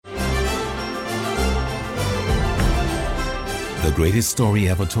The greatest story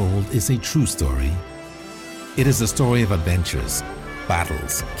ever told is a true story. It is a story of adventures,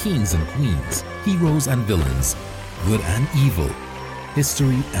 battles, kings and queens, heroes and villains, good and evil,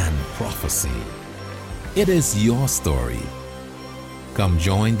 history and prophecy. It is your story. Come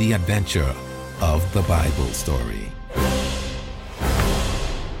join the adventure of the Bible story.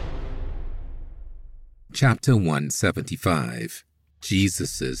 Chapter 175.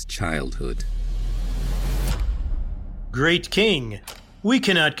 Jesus' Childhood. Great King, we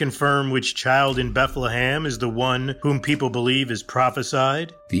cannot confirm which child in Bethlehem is the one whom people believe is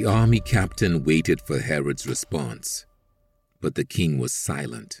prophesied. The army captain waited for Herod's response, but the king was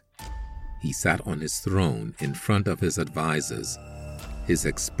silent. He sat on his throne in front of his advisors. His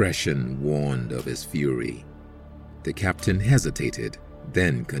expression warned of his fury. The captain hesitated,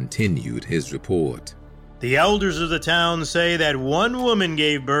 then continued his report. The elders of the town say that one woman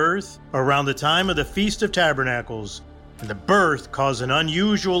gave birth around the time of the Feast of Tabernacles, and the birth caused an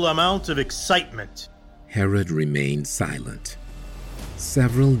unusual amount of excitement. Herod remained silent.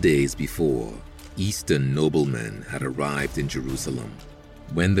 Several days before, Eastern noblemen had arrived in Jerusalem.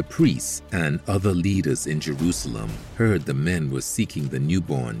 When the priests and other leaders in Jerusalem heard the men were seeking the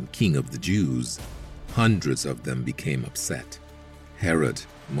newborn king of the Jews, hundreds of them became upset. Herod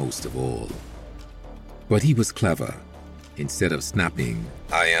most of all. But he was clever. Instead of snapping,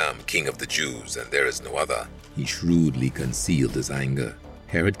 "I am king of the Jews and there is no other," he shrewdly concealed his anger.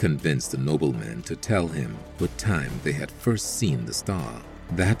 Herod convinced the noblemen to tell him what time they had first seen the star.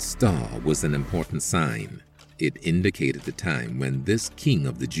 That star was an important sign. It indicated the time when this king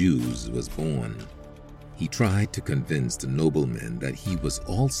of the Jews was born. He tried to convince the noblemen that he was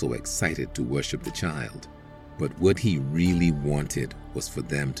also excited to worship the child. But what he really wanted was for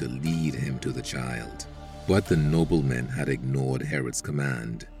them to lead him to the child. But the noblemen had ignored Herod's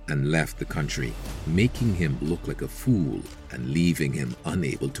command and left the country, making him look like a fool and leaving him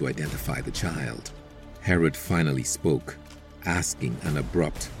unable to identify the child. Herod finally spoke, asking an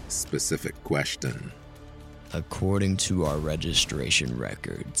abrupt, specific question. According to our registration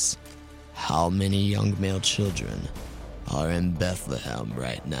records, how many young male children are in Bethlehem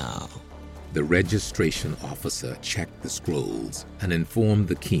right now? The registration officer checked the scrolls and informed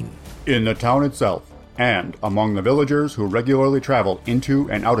the king. In the town itself, and among the villagers who regularly travel into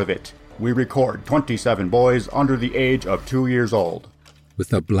and out of it, we record 27 boys under the age of 2 years old.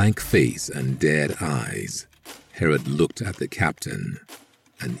 With a blank face and dead eyes, Herod looked at the captain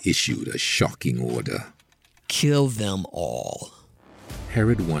and issued a shocking order. Kill them all.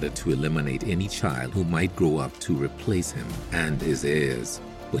 Herod wanted to eliminate any child who might grow up to replace him and his heirs,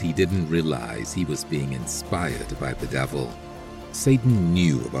 but he didn't realize he was being inspired by the devil. Satan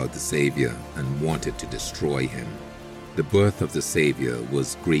knew about the Savior and wanted to destroy him. The birth of the Savior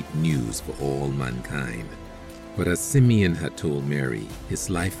was great news for all mankind. But as Simeon had told Mary, his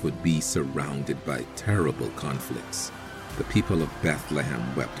life would be surrounded by terrible conflicts. The people of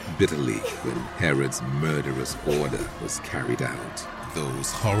Bethlehem wept bitterly when Herod's murderous order was carried out.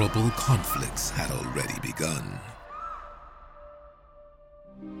 Those horrible conflicts had already begun.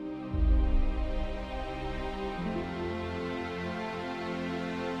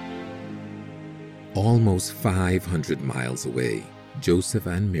 Almost 500 miles away, Joseph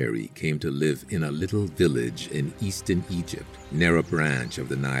and Mary came to live in a little village in eastern Egypt, near a branch of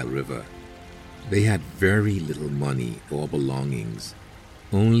the Nile River. They had very little money or belongings,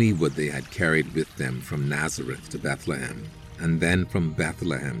 only what they had carried with them from Nazareth to Bethlehem, and then from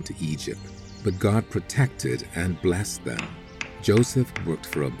Bethlehem to Egypt. But God protected and blessed them. Joseph worked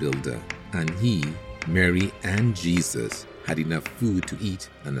for a builder, and he, Mary, and Jesus had enough food to eat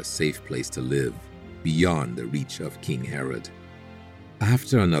and a safe place to live, beyond the reach of King Herod.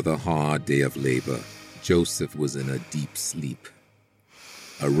 After another hard day of labor, Joseph was in a deep sleep.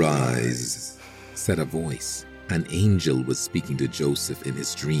 "Arise," said a voice. An angel was speaking to Joseph in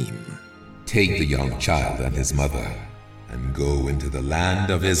his dream. Take the young child and his mother and go into the land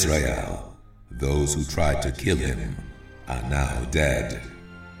of Israel. Those who tried to kill him are now dead.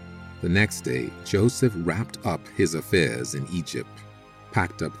 The next day, Joseph wrapped up his affairs in Egypt,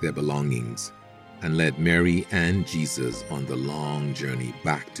 packed up their belongings, and led Mary and Jesus on the long journey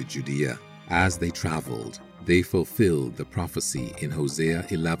back to Judea. As they traveled, they fulfilled the prophecy in Hosea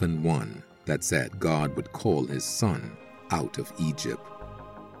 11:1 that said God would call his son out of Egypt.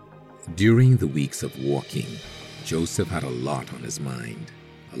 During the weeks of walking, Joseph had a lot on his mind.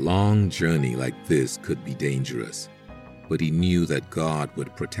 A long journey like this could be dangerous, but he knew that God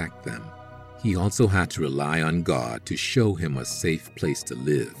would protect them. He also had to rely on God to show him a safe place to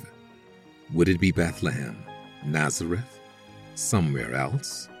live. Would it be Bethlehem, Nazareth, somewhere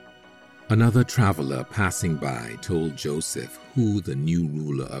else? Another traveler passing by told Joseph who the new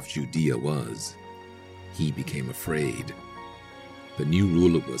ruler of Judea was. He became afraid. The new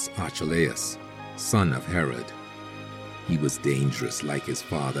ruler was Archelaus, son of Herod. He was dangerous like his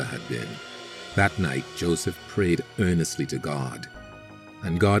father had been. That night, Joseph prayed earnestly to God,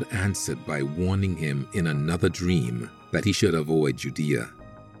 and God answered by warning him in another dream that he should avoid Judea.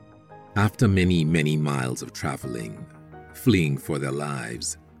 After many, many miles of traveling, fleeing for their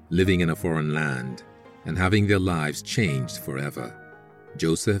lives, living in a foreign land, and having their lives changed forever,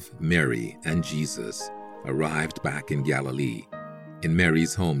 Joseph, Mary, and Jesus arrived back in Galilee, in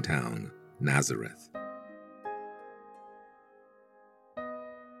Mary's hometown, Nazareth.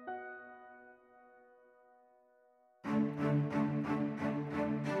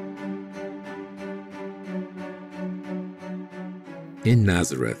 In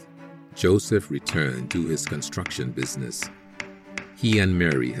Nazareth, Joseph returned to his construction business. He and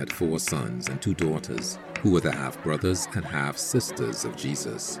Mary had 4 sons and 2 daughters, who were the half-brothers and half-sisters of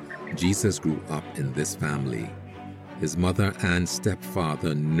Jesus. Jesus grew up in this family. His mother and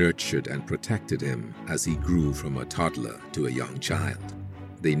stepfather nurtured and protected him as he grew from a toddler to a young child.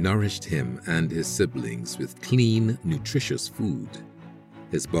 They nourished him and his siblings with clean, nutritious food.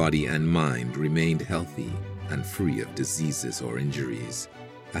 His body and mind remained healthy and free of diseases or injuries.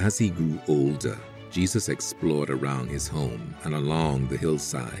 As he grew older, Jesus explored around his home and along the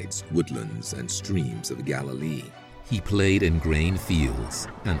hillsides, woodlands, and streams of Galilee. He played in grain fields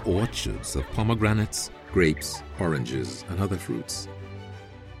and orchards of pomegranates, grapes, oranges, and other fruits.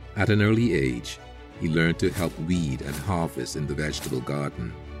 At an early age, he learned to help weed and harvest in the vegetable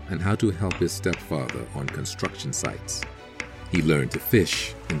garden and how to help his stepfather on construction sites. He learned to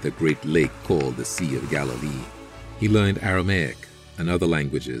fish in the great lake called the Sea of Galilee. He learned Aramaic and other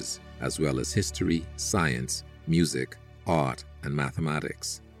languages, as well as history, science, music, art, and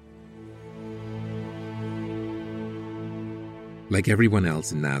mathematics. Like everyone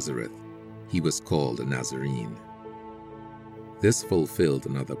else in Nazareth, he was called a Nazarene. This fulfilled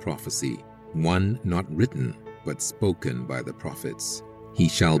another prophecy, one not written but spoken by the prophets. He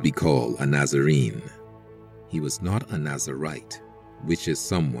shall be called a Nazarene. He was not a Nazarite, which is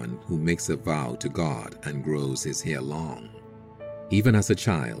someone who makes a vow to God and grows his hair long. Even as a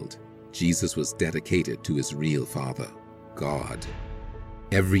child, Jesus was dedicated to his real father, God.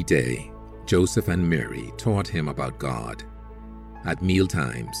 Every day, Joseph and Mary taught him about God. At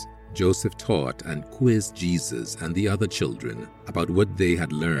mealtimes, Joseph taught and quizzed Jesus and the other children about what they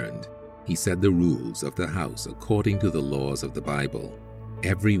had learned. He set the rules of the house according to the laws of the Bible.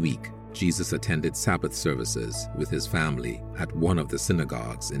 Every week, Jesus attended Sabbath services with his family at one of the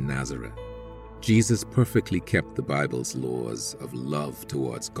synagogues in Nazareth. Jesus perfectly kept the Bible's laws of love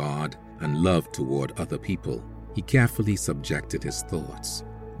towards God and love toward other people. He carefully subjected his thoughts,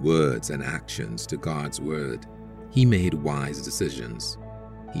 words, and actions to God's word. He made wise decisions.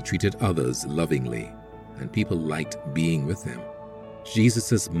 He treated others lovingly, and people liked being with him.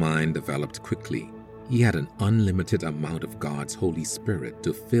 Jesus' mind developed quickly. He had an unlimited amount of God's Holy Spirit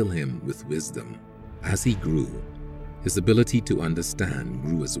to fill him with wisdom. As he grew, his ability to understand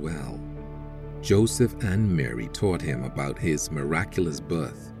grew as well. Joseph and Mary taught him about his miraculous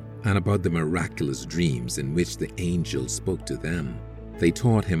birth and about the miraculous dreams in which the angels spoke to them. They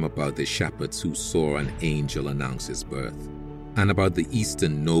taught him about the shepherds who saw an angel announce his birth, and about the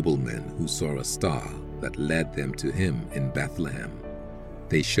eastern noblemen who saw a star that led them to him in Bethlehem.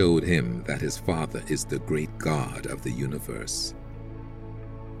 They showed him that his Father is the great God of the universe.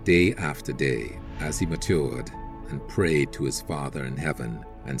 Day after day, as he matured and prayed to his Father in heaven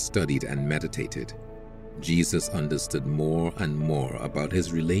and studied and meditated, Jesus understood more and more about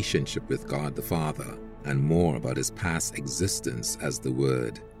his relationship with God the Father and more about his past existence as the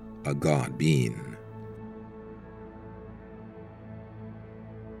Word, a God being.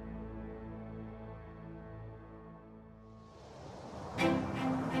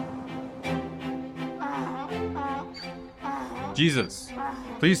 Jesus,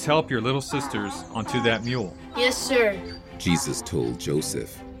 please help your little sisters onto that mule. Yes, sir. Jesus told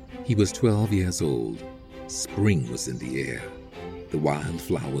Joseph. He was 12 years old. Spring was in the air. The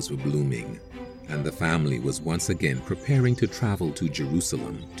wildflowers were blooming, and the family was once again preparing to travel to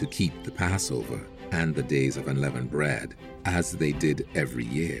Jerusalem to keep the Passover and the days of unleavened bread, as they did every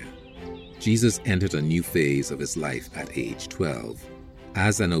year. Jesus entered a new phase of his life at age 12.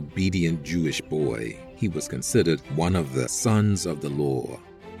 As an obedient Jewish boy, he was considered one of the sons of the law.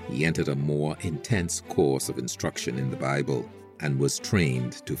 He entered a more intense course of instruction in the Bible and was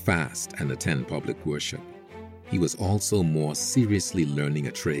trained to fast and attend public worship. He was also more seriously learning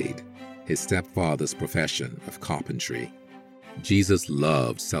a trade, his stepfather's profession of carpentry. Jesus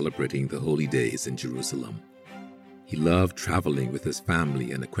loved celebrating the holy days in Jerusalem. He loved traveling with his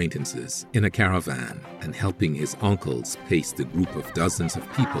family and acquaintances in a caravan and helping his uncles pace the group of dozens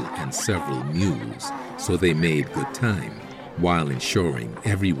of people and several mules so they made good time, while ensuring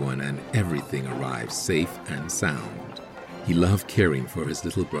everyone and everything arrived safe and sound. He loved caring for his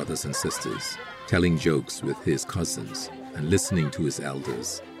little brothers and sisters, telling jokes with his cousins, and listening to his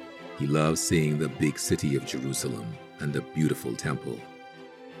elders. He loved seeing the big city of Jerusalem and the beautiful temple.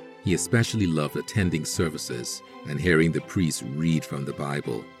 He especially loved attending services and hearing the priests read from the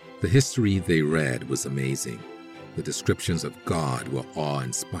Bible. The history they read was amazing. The descriptions of God were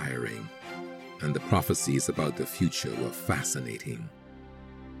awe-inspiring, and the prophecies about the future were fascinating.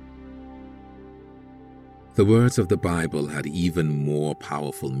 The words of the Bible had even more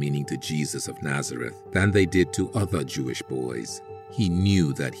powerful meaning to Jesus of Nazareth than they did to other Jewish boys. He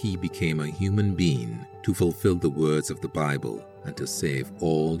knew that he became a human being to fulfill the words of the Bible and to save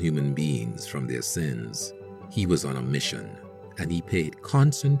all human beings from their sins. He was on a mission, and he paid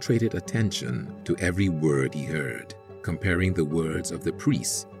concentrated attention to every word he heard, comparing the words of the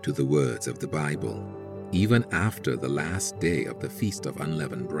priests to the words of the Bible. Even after the last day of the Feast of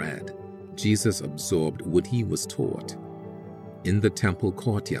Unleavened Bread, Jesus absorbed what he was taught. In the temple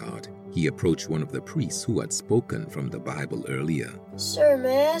courtyard, he approached one of the priests who had spoken from the Bible earlier. Sir,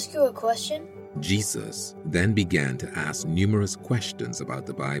 may I ask you a question? Jesus then began to ask numerous questions about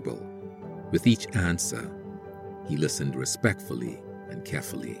the Bible. With each answer, he listened respectfully and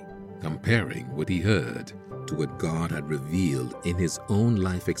carefully, comparing what he heard to what God had revealed in his own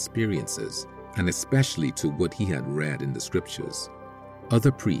life experiences, and especially to what he had read in the scriptures.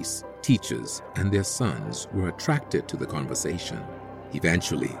 Other priests, teachers, and their sons were attracted to the conversation.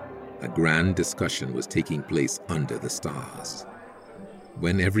 Eventually, a grand discussion was taking place under the stars.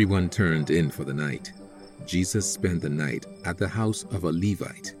 When everyone turned in for the night, Jesus spent the night at the house of a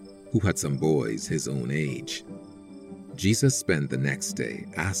Levite who had some boys his own age. Jesus spent the next day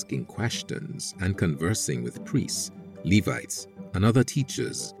asking questions and conversing with priests, Levites, and other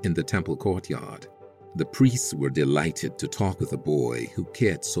teachers in the temple courtyard. The priests were delighted to talk with a boy who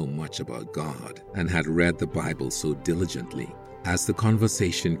cared so much about God and had read the Bible so diligently. As the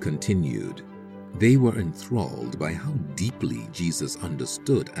conversation continued, they were enthralled by how deeply Jesus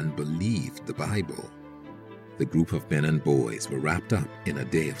understood and believed the Bible. The group of men and boys were wrapped up in a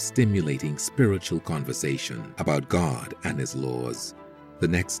day of stimulating spiritual conversation about God and his laws. The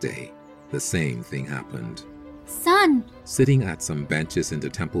next day, the same thing happened. Son! Sitting at some benches in the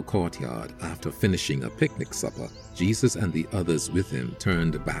temple courtyard after finishing a picnic supper, Jesus and the others with him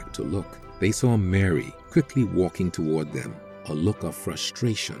turned back to look. They saw Mary quickly walking toward them, a look of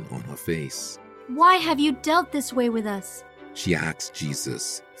frustration on her face. Why have you dealt this way with us? She asked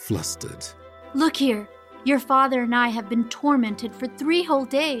Jesus, flustered. Look here. Your father and I have been tormented for 3 whole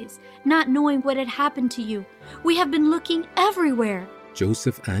days, not knowing what had happened to you. We have been looking everywhere.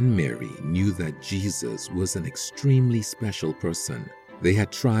 Joseph and Mary knew that Jesus was an extremely special person. They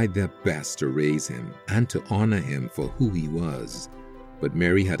had tried their best to raise him and to honor him for who he was. But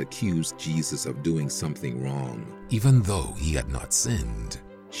Mary had accused Jesus of doing something wrong, even though he had not sinned.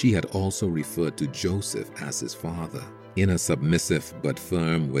 She had also referred to Joseph as his father. In a submissive but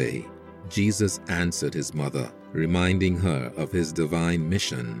firm way, Jesus answered his mother, reminding her of his divine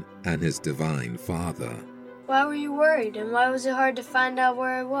mission and his divine father. Why were you worried, and why was it hard to find out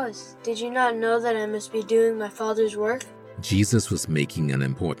where I was? Did you not know that I must be doing my Father's work? Jesus was making an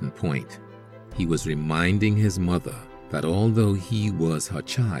important point. He was reminding his mother that although he was her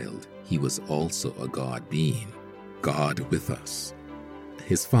child, he was also a God being, God with us.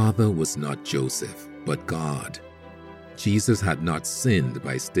 His father was not Joseph, but God. Jesus had not sinned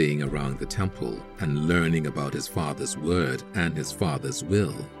by staying around the temple and learning about his Father's word and his Father's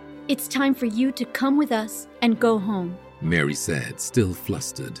will. It's time for you to come with us and go home, Mary said, still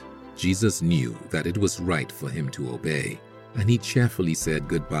flustered. Jesus knew that it was right for him to obey, and he cheerfully said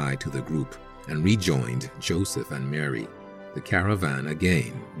goodbye to the group and rejoined Joseph and Mary. The caravan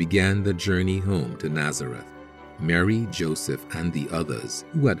again began the journey home to Nazareth. Mary, Joseph, and the others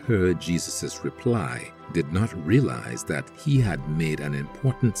who had heard Jesus' reply did not realize that he had made an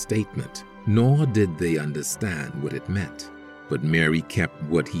important statement, nor did they understand what it meant. But Mary kept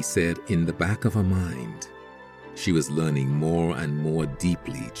what he said in the back of her mind. She was learning more and more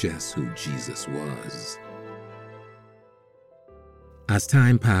deeply just who Jesus was. As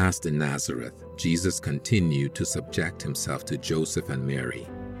time passed in Nazareth, Jesus continued to subject himself to Joseph and Mary.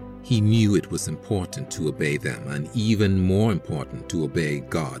 He knew it was important to obey them, and even more important to obey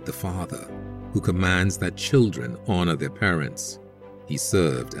God the Father, who commands that children honor their parents. He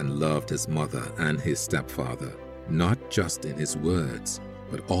served and loved his mother and his stepfather. not just in his words,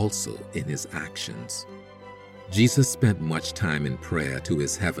 but also in his actions. Jesus spent much time in prayer to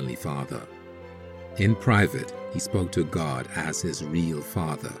his heavenly Father. In private, he spoke to God as his real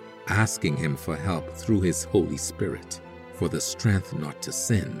Father, asking him for help through his Holy Spirit, for the strength not to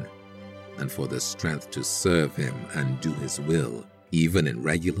sin, and for the strength to serve him and do his will, even in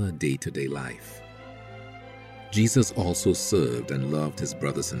regular day-to-day life. Jesus also served and loved his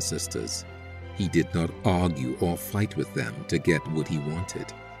brothers and sisters. He did not argue or fight with them to get what he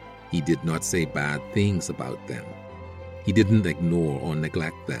wanted. He did not say bad things about them. He didn't ignore or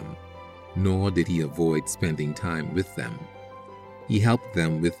neglect them, nor did he avoid spending time with them. He helped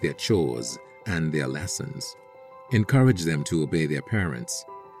them with their chores and their lessons, encouraged them to obey their parents,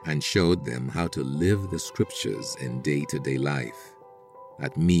 and showed them how to live the scriptures in day-to-day life,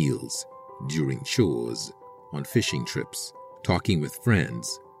 at meals, during chores, on fishing trips, talking with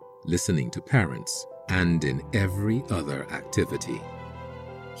friends, listening to parents, and in every other activity.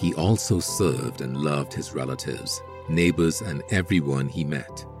 He also served and loved his relatives, neighbors, and everyone he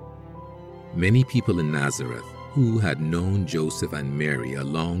met. Many people in Nazareth who had known Joseph and Mary a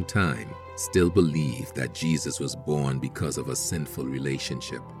long time still believed that Jesus was born because of a sinful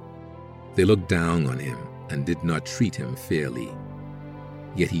relationship. They looked down on him and did not treat him fairly.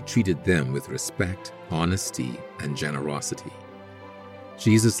 Yet he treated them with respect, honesty, and generosity.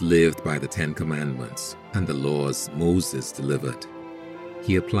 Jesus lived by the 10 Commandments and the laws Moses delivered.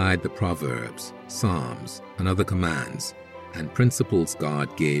 He applied the Proverbs, Psalms, and other commands and principles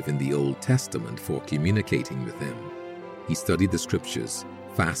God gave in the Old Testament for communicating with him. He studied the scriptures,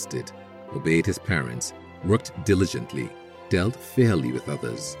 fasted, obeyed his parents, worked diligently, dealt fairly with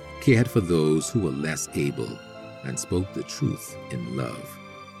others, cared for those who were less able, and spoke the truth in love.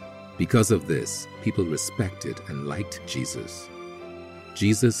 Because of this, people respected and liked Jesus.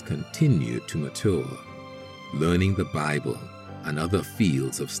 Jesus continued to mature, learning the Bible and other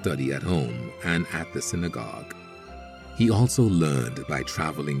fields of study at home and at the synagogue. He also learned by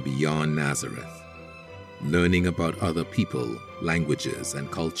traveling beyond Nazareth, learning about other people, languages, and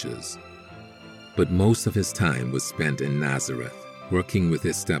cultures. But most of his time was spent in Nazareth, working with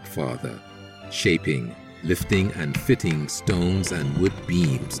his stepfather, shaping, lifting, and fitting stones and wood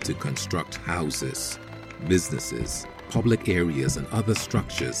beams to construct houses, businesses, public areas, and other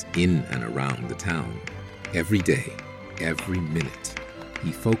structures in and around the town. Every day, every minute,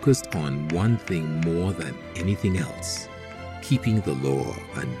 he focused on one thing more than anything else: keeping the law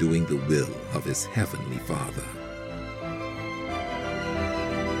and doing the will of his heavenly Father.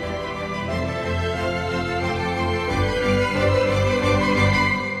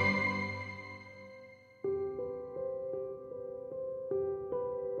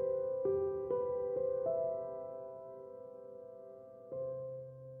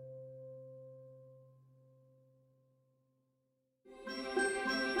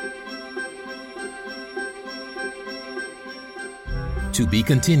 To be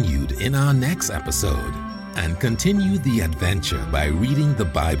continued in our next episode, and continue the adventure by reading the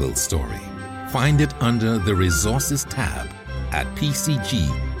Bible story. Find it under the Resources tab at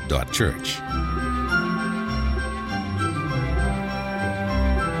pcg.church.